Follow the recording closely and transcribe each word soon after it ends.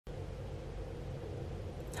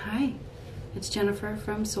Hi, it's Jennifer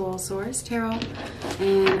from Soul Source Tarot,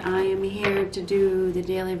 and I am here to do the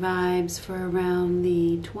daily vibes for around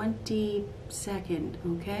the 22nd,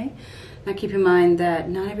 okay? Now keep in mind that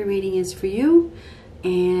not every reading is for you,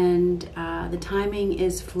 and the timing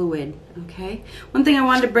is fluid, okay? One thing I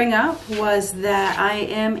wanted to bring up was that I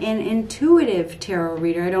am an intuitive tarot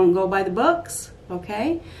reader. I don't go by the books,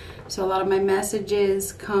 okay? So a lot of my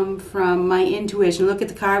messages come from my intuition. Look at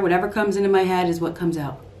the card, whatever comes into my head is what comes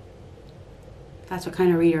out. That's what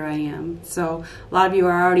kind of reader I am. So a lot of you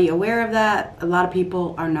are already aware of that. A lot of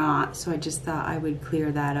people are not. So I just thought I would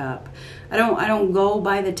clear that up. I don't go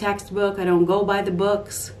by the textbook. I don't go by the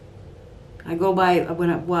books. I go by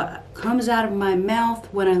what comes out of my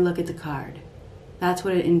mouth when I look at the card. That's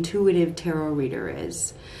what an intuitive tarot reader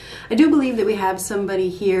is. I do believe that we have somebody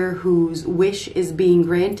here whose wish is being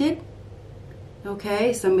granted.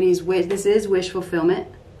 Okay, somebody's wish. This is wish fulfillment.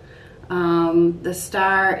 The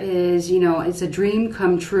star is, you know, it's a dream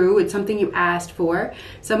come true. It's something you asked for.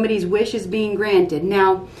 Somebody's wish is being granted.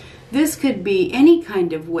 Now, this could be any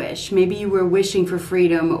kind of wish. Maybe you were wishing for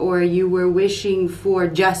freedom, or you were wishing for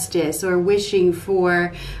justice, or wishing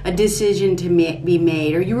for a decision to be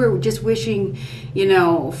made, or you were just wishing, you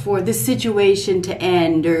know, for this situation to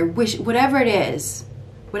end, or wish, whatever it is.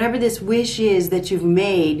 Whatever this wish is that you've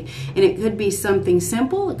made, and it could be something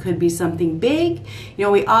simple, it could be something big. You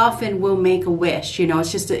know, we often will make a wish. You know,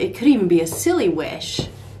 it's just, it could even be a silly wish.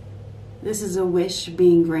 This is a wish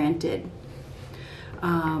being granted.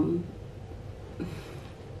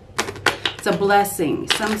 It's a blessing.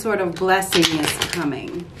 Some sort of blessing is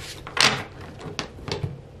coming.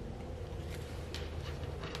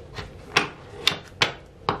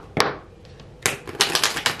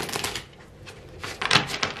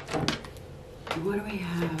 What do we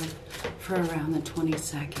have for around the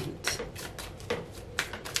 22nd?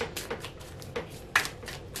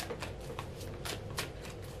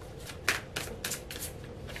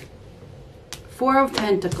 Four of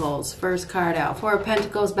Pentacles, first card out. Four of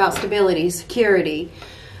Pentacles about stability, security,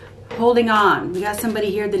 holding on. We got somebody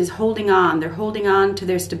here that is holding on. They're holding on to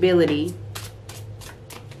their stability.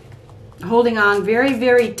 Holding on very,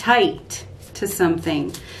 very tight to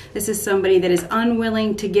something. This is somebody that is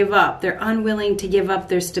unwilling to give up. They're unwilling to give up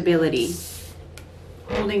their stability.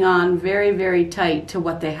 Holding on very, very tight to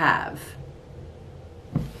what they have.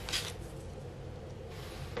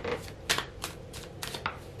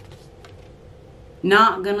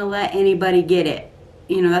 Not gonna let anybody get it.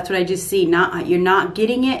 You know, that's what I just see. You're not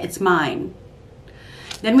getting it, it's mine.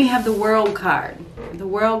 Then we have the World card. The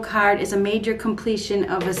World card is a major completion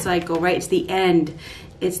of a cycle, right? It's the end.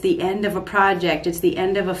 It's the end of a project. It's the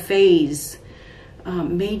end of a phase.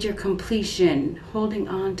 Major completion. Holding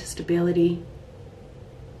on to stability.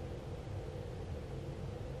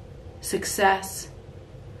 Success.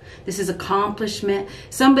 This is accomplishment.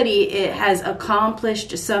 Somebody has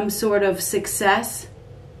accomplished some sort of success.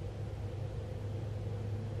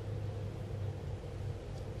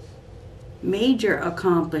 Major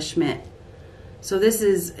accomplishment. So this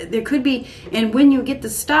is, there could be, and when you get the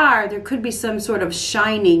star, there could be some sort of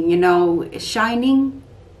shining, you know, shining.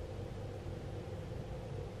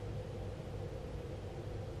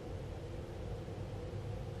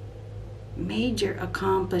 Major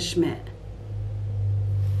accomplishment.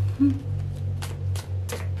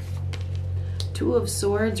 Two of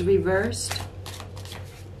Swords reversed.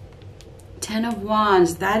 Ten of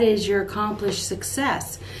Wands, that is your accomplished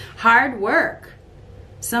success. Hard work.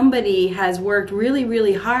 Somebody has worked really,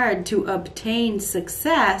 really hard to obtain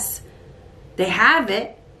success. They have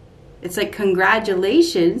it. It's like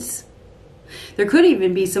congratulations. There could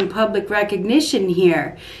even be some public recognition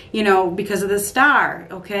here, you know, because of the star,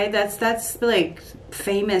 okay? That's like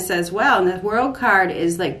famous as well. And the World card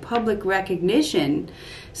is like public recognition.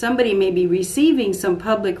 Somebody may be receiving some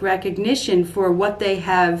public recognition for what they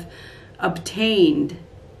have obtained.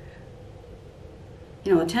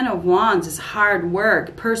 You know, the Ten of Wands is hard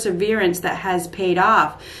work, perseverance that has paid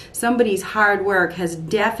off. Somebody's hard work has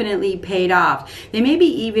definitely paid off. They may be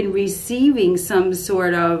even receiving some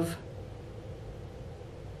sort of,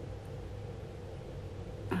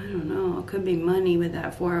 I don't know, it could be money with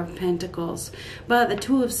that Four of Pentacles. But the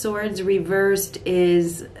Two of Swords reversed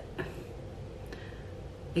is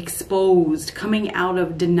exposed, coming out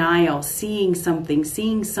of denial, seeing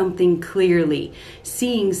something clearly,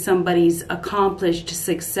 seeing somebody's accomplished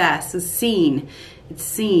success. It's seen. It's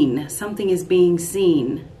seen. Something is being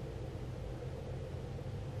seen.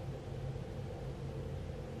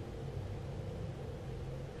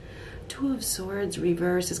 Two of Swords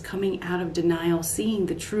reverse is coming out of denial, seeing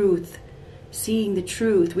the truth, Seeing the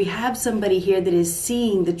truth. We have somebody here that is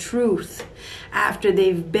seeing the truth after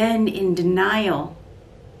they've been in denial.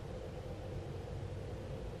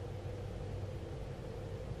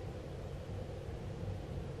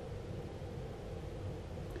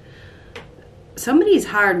 Somebody's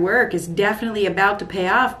hard work is definitely about to pay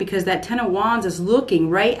off, because that Ten of Wands is looking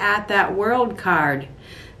right at that World card.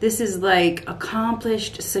 This is like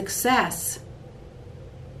accomplished success.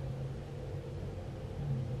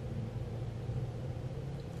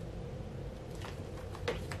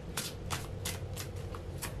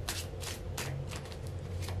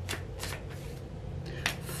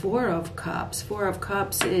 Four of Cups. Four of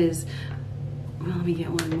Cups is, well, let me get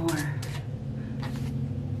one more.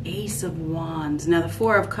 Ace of Wands. Now the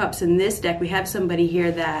Four of Cups in this deck, we have somebody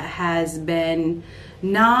here that has been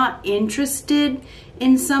not interested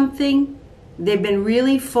in something. They've been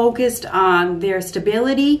really focused on their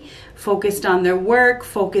stability, focused on their work,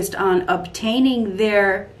 focused on obtaining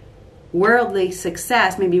their worldly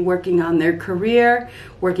success, maybe working on their career,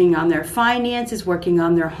 working on their finances, working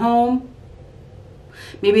on their home.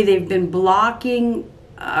 Maybe they've been blocking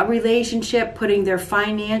a relationship, putting their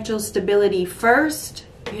financial stability first,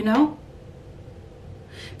 you know?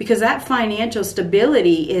 Because that financial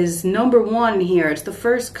stability is number one here. It's the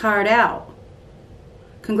first card out.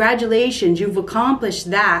 Congratulations, you've accomplished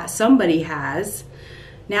that. Somebody has.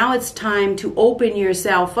 Now it's time to open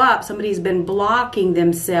yourself up. Somebody's been blocking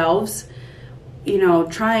themselves, you know,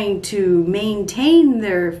 trying to maintain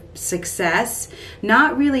their success,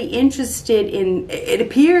 not really interested in, it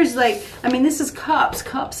appears like, I mean, this is Cups.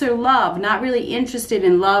 Cups are love, not really interested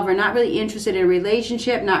in love, or not really interested in a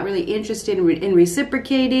relationship, not really interested in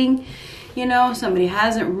reciprocating. You know, somebody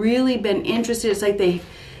hasn't really been interested. It's like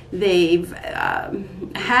they've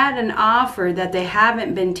had an offer that they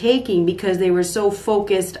haven't been taking because they were so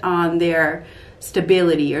focused on their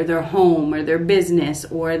stability, or their home, or their business,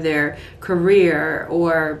 or their career,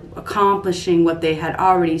 or accomplishing what they had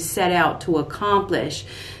already set out to accomplish.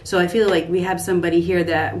 So I feel like we have somebody here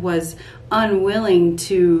that was unwilling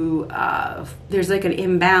to, there's like an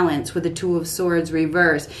imbalance with the Two of Swords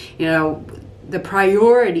reverse. You know, the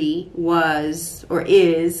priority was, or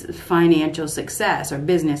is, financial success, or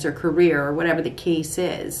business, or career, or whatever the case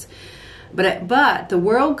is. But the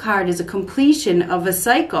World card is a completion of a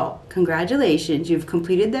cycle. Congratulations, you've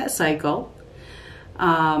completed that cycle.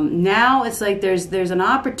 Now it's like there's an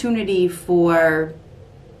opportunity for,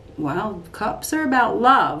 well, Cups are about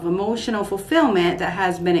love, emotional fulfillment that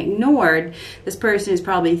has been ignored. This person is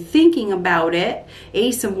probably thinking about it.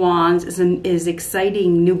 Ace of Wands is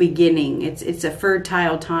exciting new beginning. It's a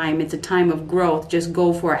fertile time. It's a time of growth. Just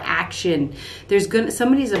go for action.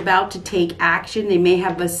 Somebody's about to take action. They may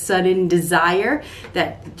have a sudden desire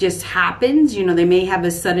that just happens. You know, they may have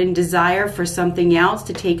a sudden desire for something else,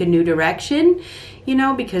 to take a new direction. You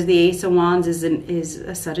know, because the Ace of Wands is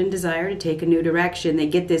a sudden desire to take a new direction. They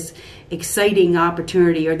get this exciting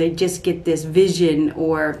opportunity, or they just get this vision,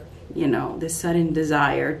 or, you know, this sudden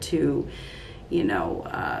desire to, you know,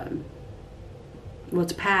 well,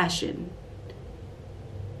 it's passion.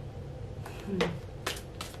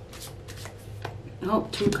 Oh,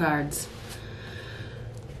 two cards.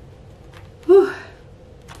 Whew.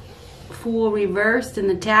 Fool reversed in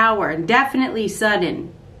the Tower. Definitely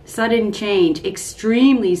sudden. Sudden change,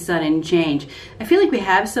 extremely sudden change. I feel like we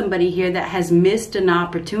have somebody here that has missed an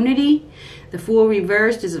opportunity. The Fool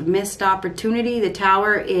reversed is a missed opportunity. The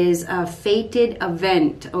Tower is a fated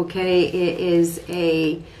event, okay? It is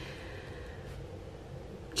a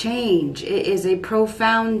change. It is a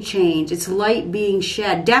profound change. It's light being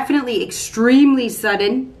shed. Definitely extremely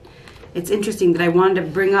sudden. It's interesting that I wanted to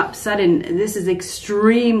bring up sudden. This is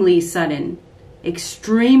extremely sudden.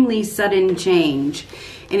 Extremely sudden change.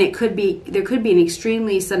 And it could be, there could be an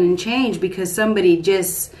extremely sudden change because somebody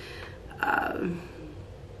just oh,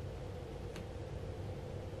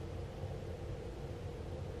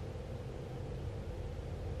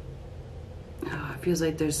 it feels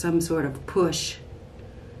like there's some sort of push.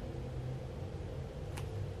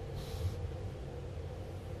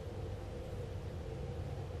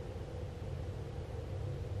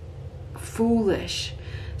 Foolish.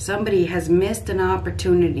 Somebody has missed an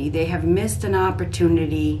opportunity. They have missed an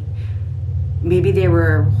opportunity. Maybe they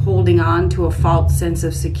were holding on to a false sense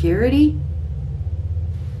of security.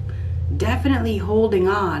 Definitely holding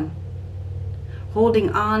on. Holding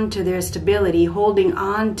on to their stability. Holding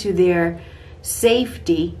on to their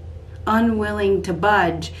safety. Unwilling to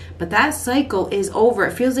budge. But that cycle is over.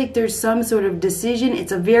 It feels like there's some sort of decision.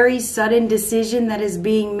 It's a very sudden decision that is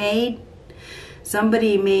being made.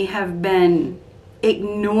 Somebody may have been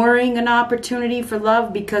ignoring an opportunity for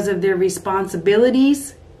love because of their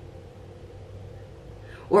responsibilities.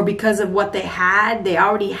 or because of what they had. They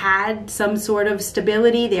already had some sort of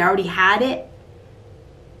stability. They already had it.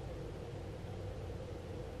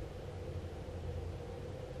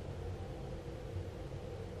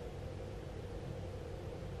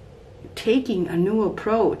 Taking a new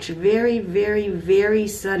approach very, very, very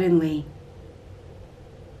suddenly.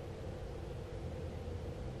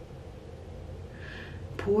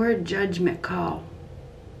 Poor judgment call.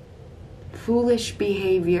 Foolish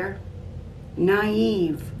behavior.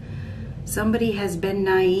 Naive. Somebody has been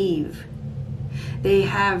naive. They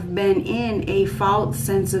have been in a false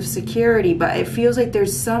sense of security, but it feels like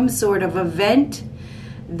there's some sort of event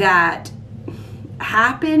that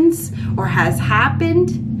happens or has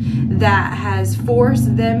happened that has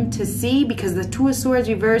forced them to see, because the Two of Swords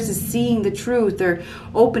reverse is seeing the truth or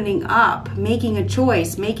opening up, making a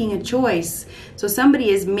choice, making a choice. So somebody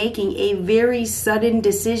is making a very sudden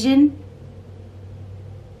decision.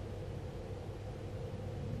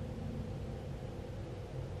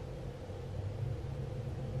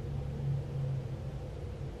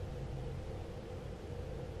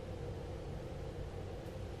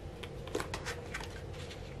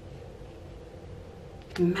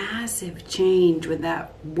 Massive change with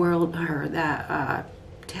that world, or that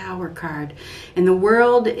Tower card. And the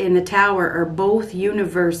World and the Tower are both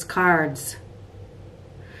universe cards.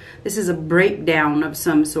 This is a breakdown of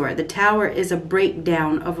some sort. The Tower is a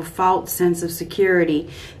breakdown of a false sense of security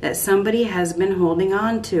that somebody has been holding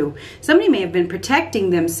on to. Somebody may have been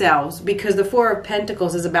protecting themselves, because the Four of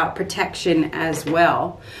Pentacles is about protection as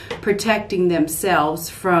well. Protecting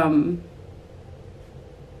themselves from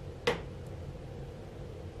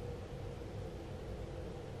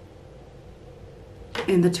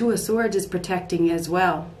and the Two of Swords is protecting as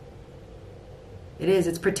well. It is.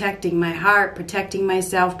 It's protecting my heart, protecting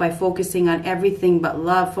myself by focusing on everything but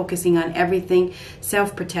love, focusing on everything,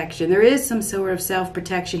 self-protection. There is some sort of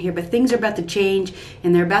self-protection here, but things are about to change,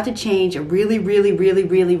 and they're about to change really, really, really,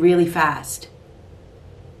 really, really fast.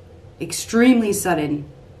 Extremely sudden.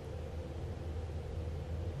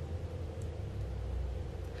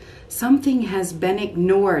 Something has been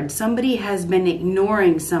ignored. Somebody has been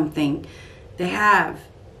ignoring something. They have.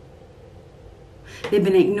 They've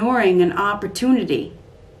been ignoring an opportunity.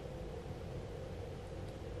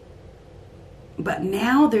 But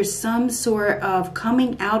now there's some sort of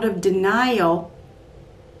coming out of denial.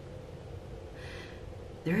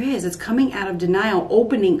 There is. It's coming out of denial,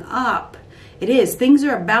 opening up. It is. Things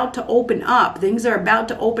are about to open up. Things are about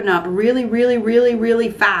to open up really, really, really,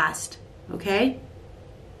 really fast. Okay?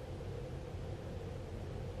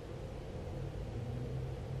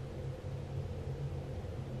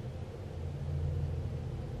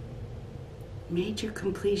 Major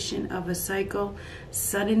completion of a cycle,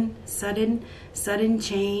 sudden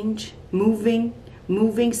change, moving.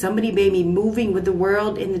 Somebody may be moving with the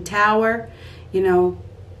World in the Tower, you know.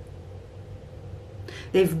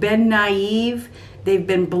 They've been naive. They've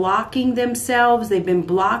been blocking themselves. They've been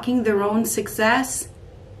blocking their own success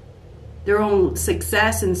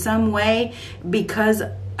in some way, because,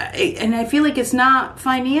 and I feel like it's not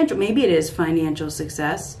financial. Maybe it is financial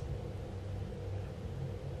success.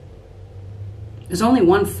 There's only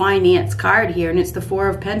one finance card here, and it's the Four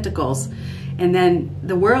of Pentacles. And then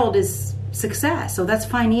the World is success. So that's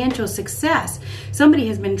financial success. Somebody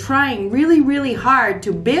has been trying really, really hard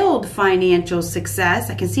to build financial success.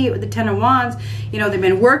 I can see it with the Ten of Wands. You know, they've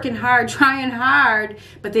been working hard, trying hard,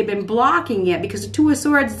 but they've been blocking it, because the Two of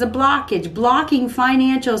Swords is a blockage, blocking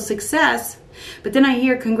financial success. But then I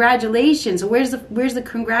hear congratulations. So where's the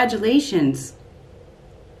congratulations?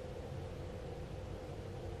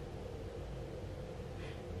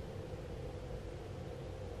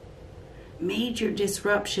 Major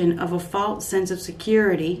disruption of a false sense of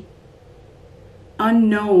security,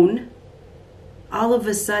 unknown. All of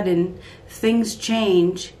a sudden, things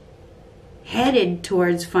change, headed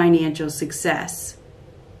towards financial success.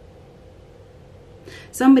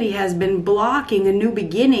 Somebody has been blocking a new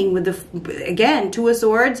beginning with the, again, Two of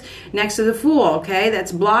Swords next to the Fool, okay?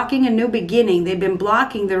 That's blocking a new beginning. They've been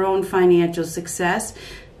blocking their own financial success.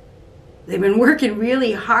 They've been working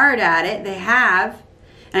really hard at it. They have.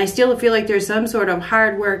 And I still feel like there's some sort of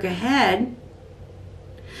hard work ahead.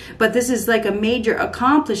 But this is like a major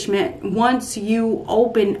accomplishment once you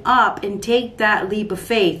open up and take that leap of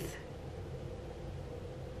faith.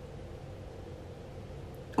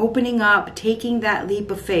 Opening up, taking that leap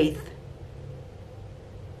of faith.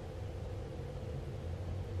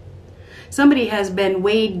 Somebody has been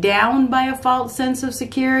weighed down by a false sense of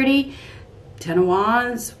security. Ten of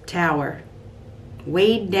Wands, Tower.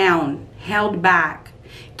 Weighed down, held back.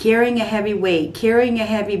 Carrying a heavy weight, carrying a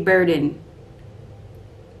heavy burden.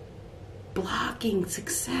 blocking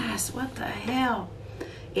success. What the hell?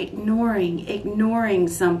 Ignoring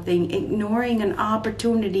something, ignoring an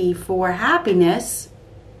opportunity for happiness.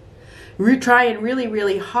 We're trying really,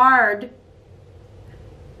 really hard.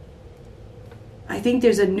 I think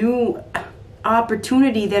there's a new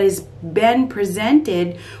opportunity that has been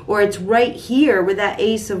presented, or it's right here with that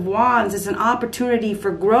Ace of Wands. It's an opportunity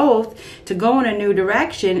for growth, to go in a new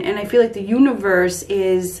direction. And I feel like the universe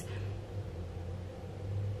is,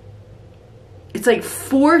 it's like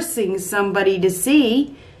forcing somebody to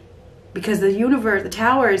see, because the universe, the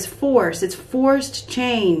Tower is force. It's forced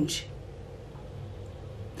change.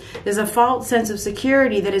 There's a false sense of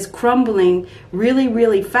security that is crumbling really,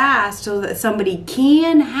 really fast so that somebody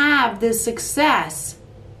can have this success.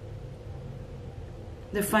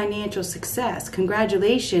 The financial success.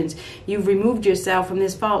 Congratulations. You've removed yourself from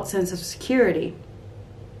this false sense of security.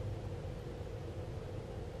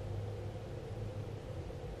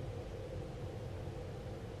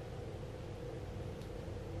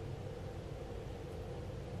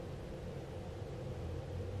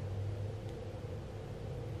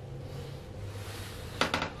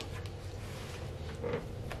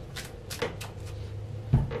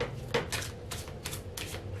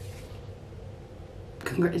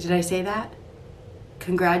 Did I say that?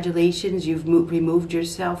 Congratulations, you've removed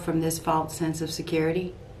yourself from this false sense of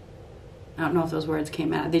security. I don't know if those words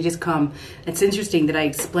came out. They just come. It's interesting that I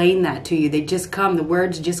explained that to you. They just come. The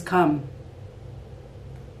words just come.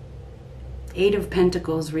 8 of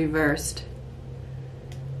Pentacles reversed.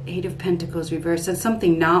 8 of Pentacles reversed. That's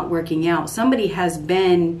something not working out. Somebody has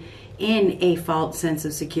been in a false sense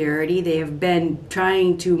of security. They have been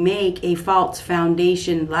trying to make a false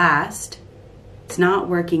foundation last. It's not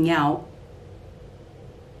working out.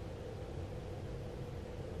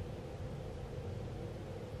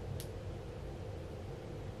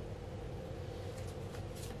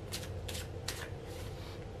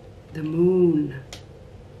 The Moon.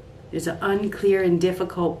 There's an unclear and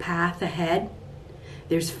difficult path ahead.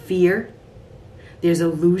 There's fear. There's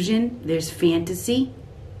illusion. There's fantasy.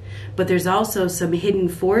 But there's also some hidden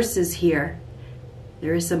forces here.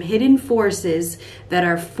 There are some hidden forces that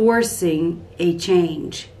are forcing a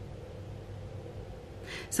change.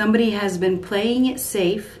 Somebody has been playing it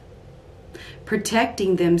safe,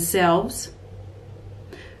 protecting themselves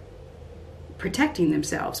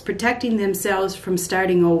from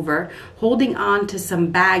starting over, holding on to some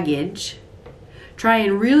baggage,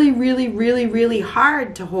 trying really, really, really, really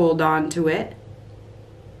hard to hold on to it.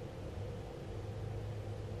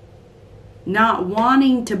 Not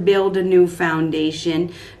wanting to build a new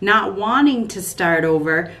foundation, not wanting to start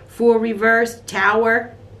over. Fool reverse,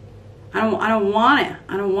 Tower. I don't want it.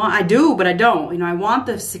 I do, but I don't. You know, I want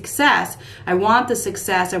the success. I want the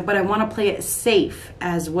success, but I want to play it safe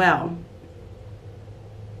as well.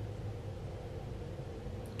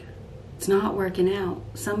 It's not working out.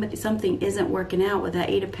 Something isn't working out with that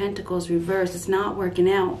 8 of Pentacles reversed. It's not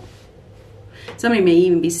working out. Somebody may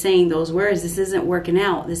even be saying those words. This isn't working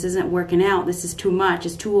out. This isn't working out. This is too much.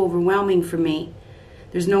 It's too overwhelming for me.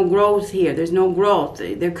 There's no growth here. There's no growth.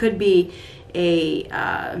 There could be a,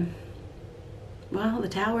 well, the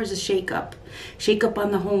Tower is a shake-up. Shake-up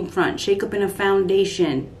on the home front. Shake-up in a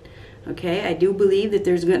foundation. Okay, I do believe that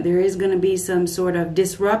there is going to be some sort of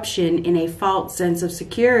disruption in a false sense of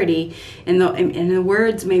security. And the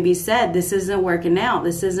words may be said, this isn't working out.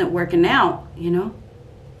 This isn't working out, you know.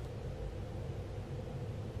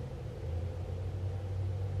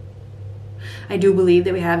 I do believe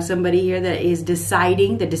that we have somebody here that is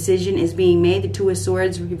deciding. The decision is being made. The 2 of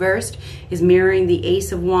Swords reversed is mirroring the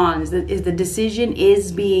Ace of Wands. The decision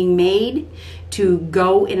is being made to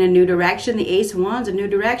go in a new direction. The Ace of Wands, a new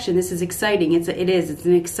direction. This is exciting. It's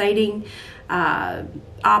an exciting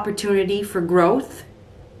opportunity for growth,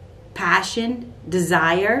 passion,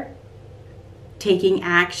 desire, taking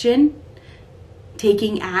action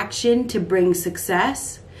to bring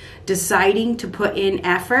success. Deciding to put in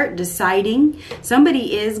effort,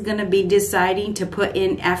 somebody is going to be deciding to put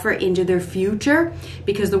in effort into their future,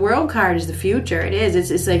 because the World card is the future. It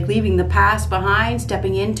is. It's like leaving the past behind,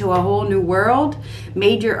 stepping into a whole new world,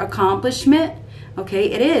 major accomplishment.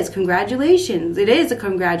 Okay, it is. Congratulations. It is a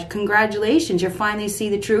congratulations. You finally see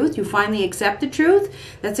the truth. You finally accept the truth.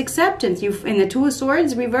 That's acceptance. And the 2 of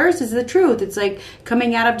Swords reverse is the truth. It's like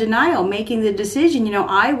coming out of denial, making the decision. You know,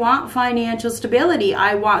 I want financial stability.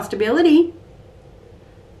 I want stability.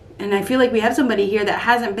 And I feel like we have somebody here that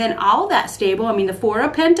hasn't been all that stable. I mean, the 4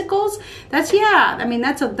 of Pentacles, that's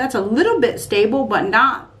a little bit stable, but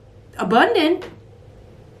not abundant.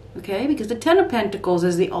 Okay, because the 10 of Pentacles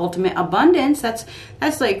is the ultimate abundance. That's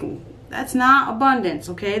not abundance,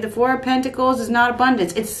 okay? The 4 of Pentacles is not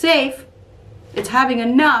abundance. It's safe. It's having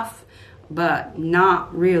enough, but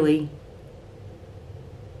not really.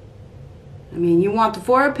 I mean, you want the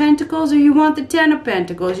Four of Pentacles or you want the Ten of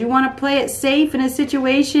Pentacles? You want to play it safe in a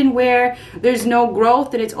situation where there's no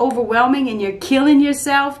growth and it's overwhelming and you're killing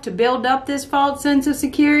yourself to build up this false sense of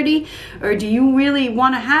security? Or do you really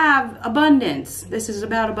want to have abundance? This is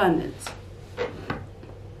about abundance.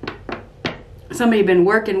 Somebody been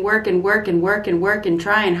working,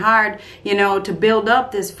 trying hard, you know, to build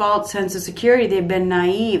up this false sense of security. They've been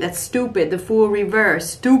naive. That's stupid. The Fool reverse.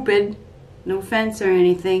 Stupid. No offense or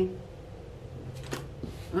anything.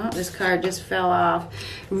 Oh, this card just fell off.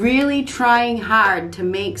 Really trying hard to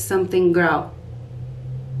make something grow.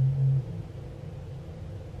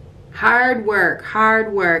 Hard work,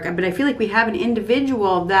 hard work. But I feel like we have an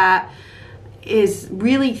individual that is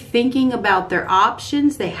really thinking about their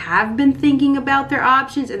options. They have been thinking about their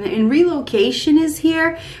options. And relocation is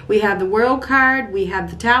here. We have the World card, we have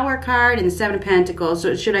the Tower card, and the Seven of Pentacles.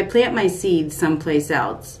 So should I plant my seeds someplace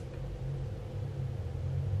else?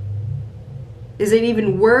 Is it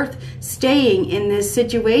even worth staying in this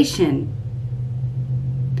situation?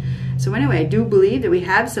 So anyway, I do believe that we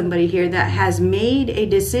have somebody here that has made a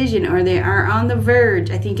decision, or they are on the verge.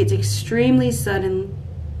 I think it's extremely sudden.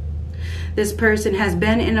 This person has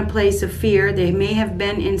been in a place of fear. They may have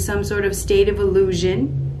been in some sort of state of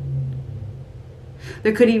illusion.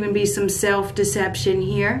 There could even be some self-deception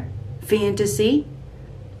here. Fantasy.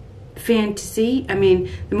 Fantasy. I mean,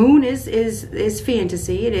 the moon is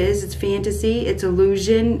fantasy. It is. It's fantasy. It's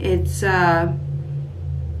illusion. It's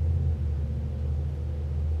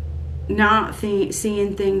not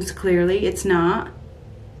seeing things clearly. It's not.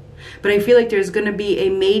 But I feel like there's going to be a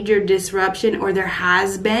major disruption, or there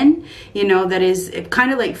has been, you know, that is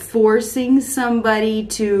kind of like forcing somebody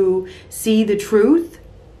to see the truth.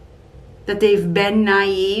 That they've been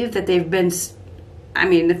naive, that they've been, I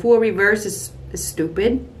mean, the Fool reverse is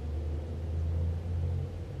stupid.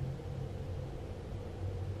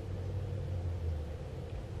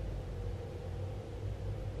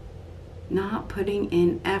 Not putting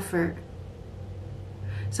in effort.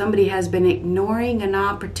 Somebody has been ignoring an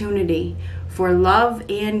opportunity for love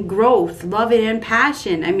and growth, love and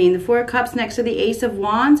passion. I mean, the Four of Cups next to the Ace of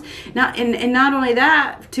Wands. And not only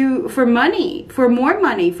that, for money, for more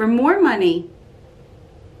money, for more money.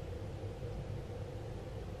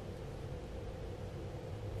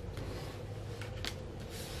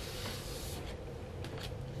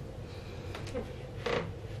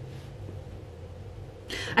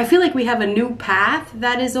 I feel like we have a new path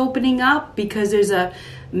that is opening up because there's a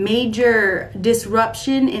major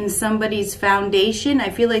disruption in somebody's foundation. I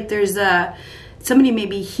feel like there's somebody may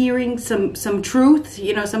be hearing some truth.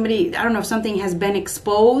 You know, somebody, I don't know if something has been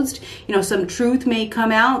exposed. You know, some truth may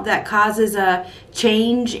come out that causes a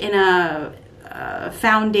change in a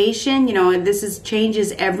foundation. You know, this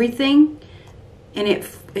changes everything, and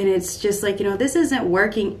it's just like, you know, this isn't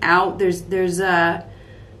working out.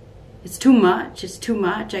 It's too much. It's too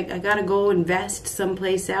much. I got to go invest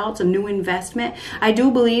someplace else, a new investment. I do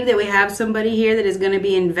believe that we have somebody here that is going to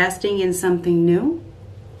be investing in something new.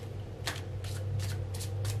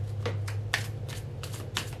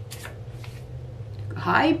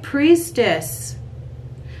 High Priestess.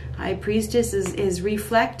 High Priestess is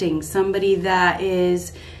reflecting. Somebody that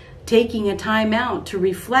is taking a time out to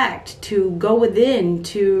reflect, to go within,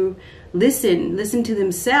 to listen to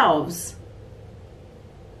themselves.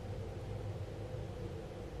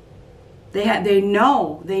 They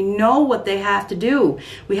know what they have to do.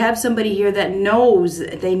 We have somebody here that knows,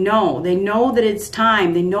 they know that it's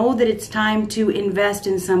time. They know that it's time to invest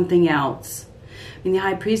in something else. I mean, the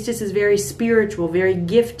High Priestess is very spiritual, very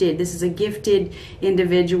gifted. This is a gifted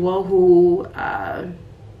individual who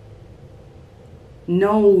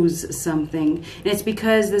knows something. And it's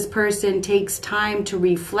because this person takes time to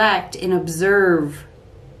reflect and observe.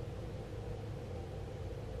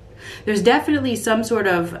 There's definitely some sort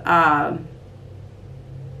of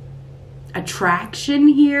attraction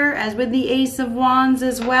here, as with the Ace of Wands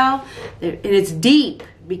as well. And it's deep,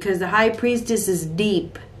 because the High Priestess is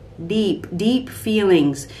deep. Deep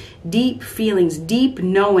feelings, deep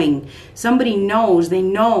knowing. Somebody knows, they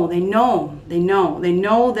know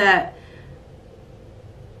that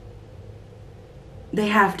they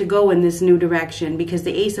have to go in this new direction, because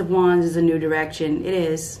the Ace of Wands is a new direction. It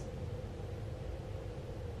is.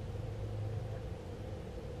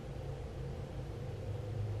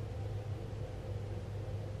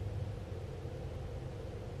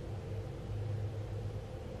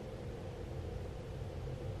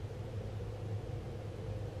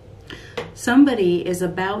 Somebody is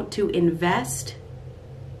about to invest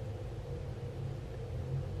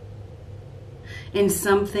in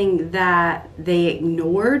something that they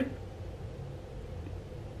ignored.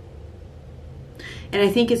 And I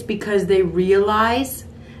think it's because they realize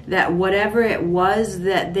that whatever it was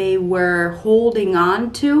that they were holding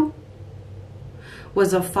on to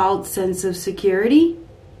was a false sense of security.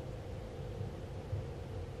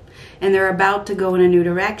 And they're about to go in a new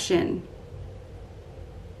direction.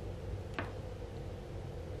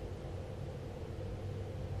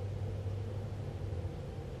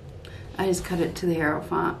 I just cut it to the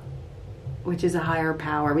Hierophant, which is a higher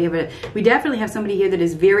power. We definitely have somebody here that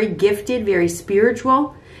is very gifted, very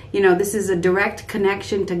spiritual. You know, this is a direct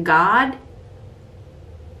connection to God.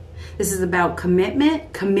 This is about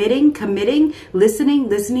commitment, committing,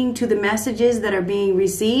 listening to the messages that are being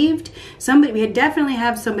received. We definitely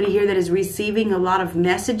have somebody here that is receiving a lot of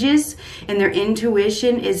messages, and their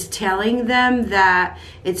intuition is telling them that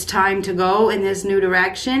it's time to go in this new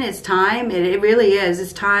direction. It's time. It really is.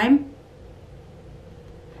 It's time.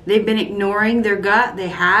 They've been ignoring their gut. They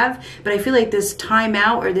have. But I feel like this time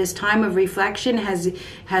out or this time of reflection has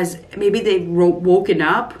maybe they've woken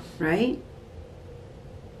up, right?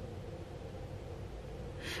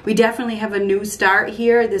 We definitely have a new start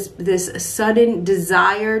here. This sudden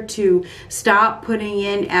desire to stop putting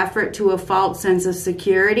in effort to a false sense of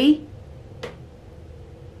security.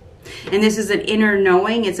 And this is an inner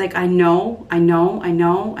knowing. It's like, I know.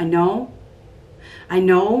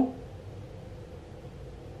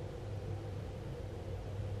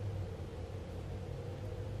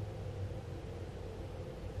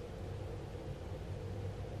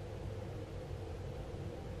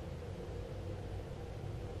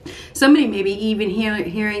 Somebody maybe even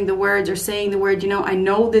hearing the words or saying the word, you know, I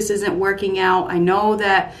know this isn't working out. I know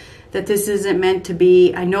that this isn't meant to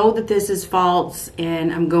be. I know that this is false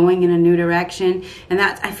and I'm going in a new direction. And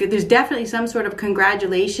I feel there's definitely some sort of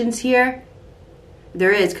congratulations here.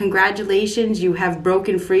 There is. Congratulations. You have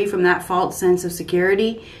broken free from that false sense of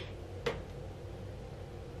security.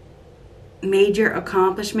 Major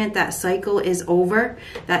accomplishment. That cycle is over.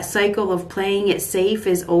 That cycle of playing it safe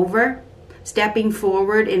is over. Stepping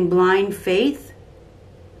forward in blind faith,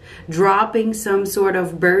 dropping some sort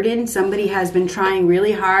of burden. Somebody has been trying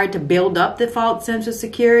really hard to build up the false sense of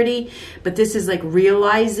security, but this is like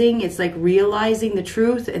realizing, it's like realizing the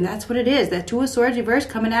truth, and that's what it is. That Two of Swords reverse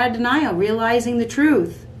coming out of denial, realizing the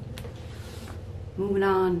truth. Moving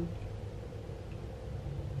on.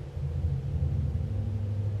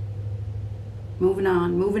 Moving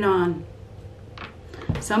on.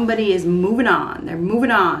 Somebody is moving on. They're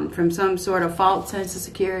moving on from some sort of false sense of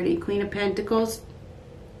security. Queen of Pentacles.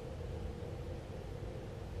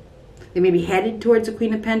 They may be headed towards the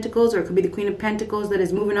Queen of Pentacles, or it could be the Queen of Pentacles that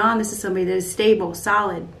is moving on. This is somebody that is stable,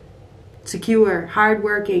 solid, secure,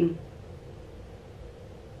 hardworking,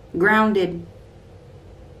 grounded,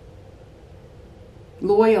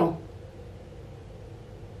 loyal.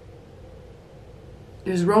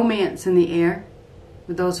 There's romance in the air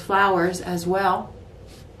with those flowers as well.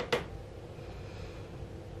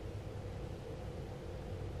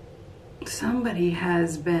 Somebody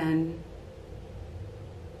has been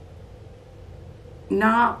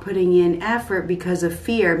not putting in effort because of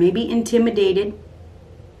fear, maybe intimidated.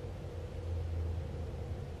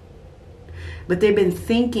 But they've been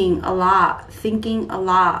thinking a lot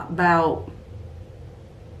about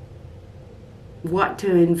what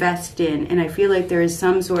to invest in. And I feel like there is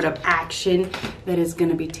some sort of action that is going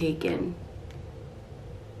to be taken.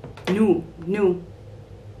 New.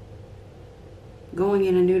 Going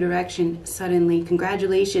in a new direction suddenly.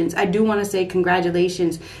 Congratulations. I do want to say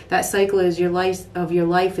congratulations. That cycle of your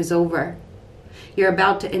life is over. You're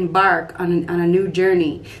about to embark on a new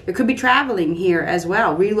journey. There could be traveling here as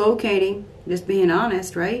well. Relocating. Just being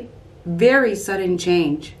honest, right? Very sudden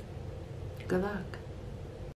change. Good luck.